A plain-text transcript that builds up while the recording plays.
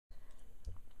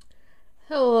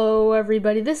Hello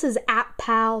everybody, this is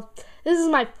AppPal. This is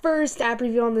my first app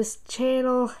review on this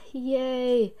channel.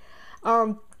 Yay!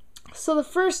 So the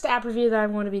first app review that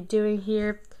I'm going to be doing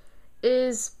here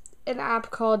is an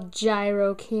app called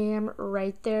GyroCam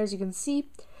right there, as you can see.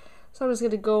 So I'm just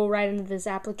going to go right into this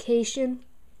application.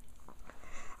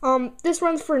 This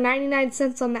runs for 99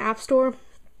 cents on the App Store.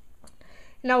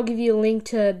 And I'll give you a link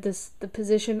to the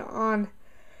position on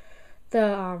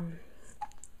the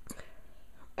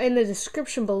in the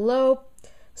description below.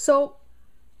 So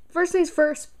first things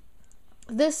first,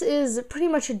 this is pretty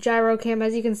much a GyroCam.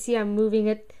 As you can see, I'm moving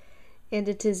it and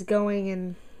it is going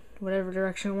in whatever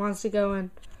direction it wants to go in.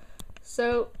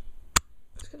 So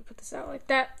I'm just gonna put this out like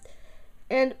that,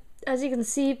 and as you can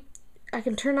see, I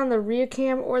can turn on the rear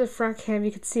cam or the front cam.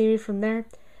 You can see me from there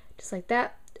just like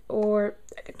that, or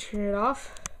I can turn it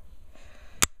off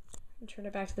and turn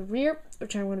it back to the rear,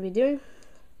 which I'm going to be doing.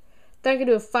 Then I can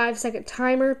do a 5-second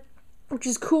timer, which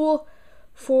is cool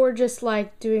for just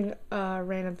like doing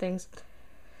random things.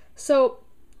 So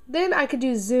then I could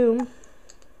do zoom.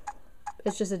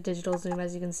 It's just a digital zoom,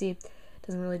 as you can see. It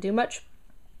doesn't really do much.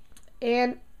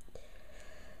 And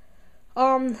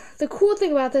the cool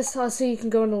thing about this, also you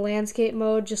can go into landscape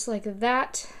mode just like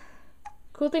that.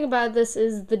 Cool thing about this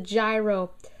is the gyro.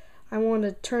 I want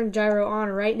to turn gyro on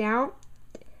right now.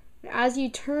 As you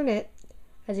turn it,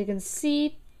 as you can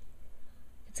see,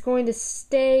 it's going to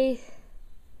stay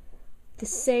the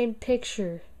same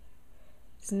picture.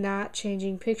 It's not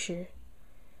changing picture.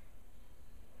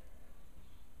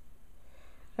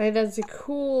 I think that's the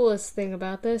coolest thing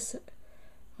about this.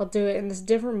 I'll do it in this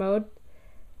different mode,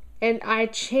 and I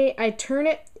turn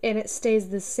it and it stays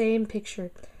the same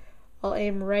picture. I'll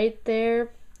aim right there,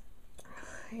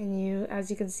 and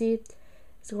as you can see,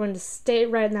 it's going to stay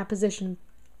right in that position.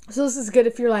 So this is good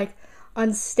if you're like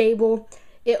unstable.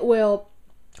 It will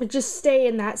just stay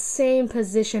in that same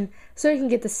position so you can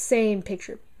get the same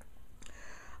picture.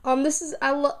 I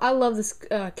love this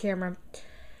camera,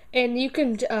 and you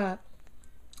can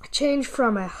change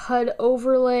from a HUD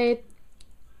overlay,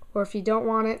 or if you don't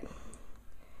want it,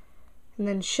 and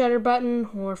then shutter button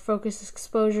or focus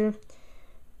exposure.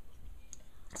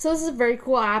 So this is a very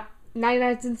cool app.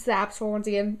 99 cents the App Store once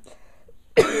again.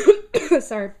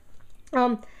 Sorry.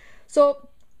 So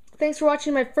thanks for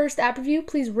watching my first app review.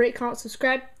 Please rate, comment,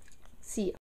 subscribe. See ya.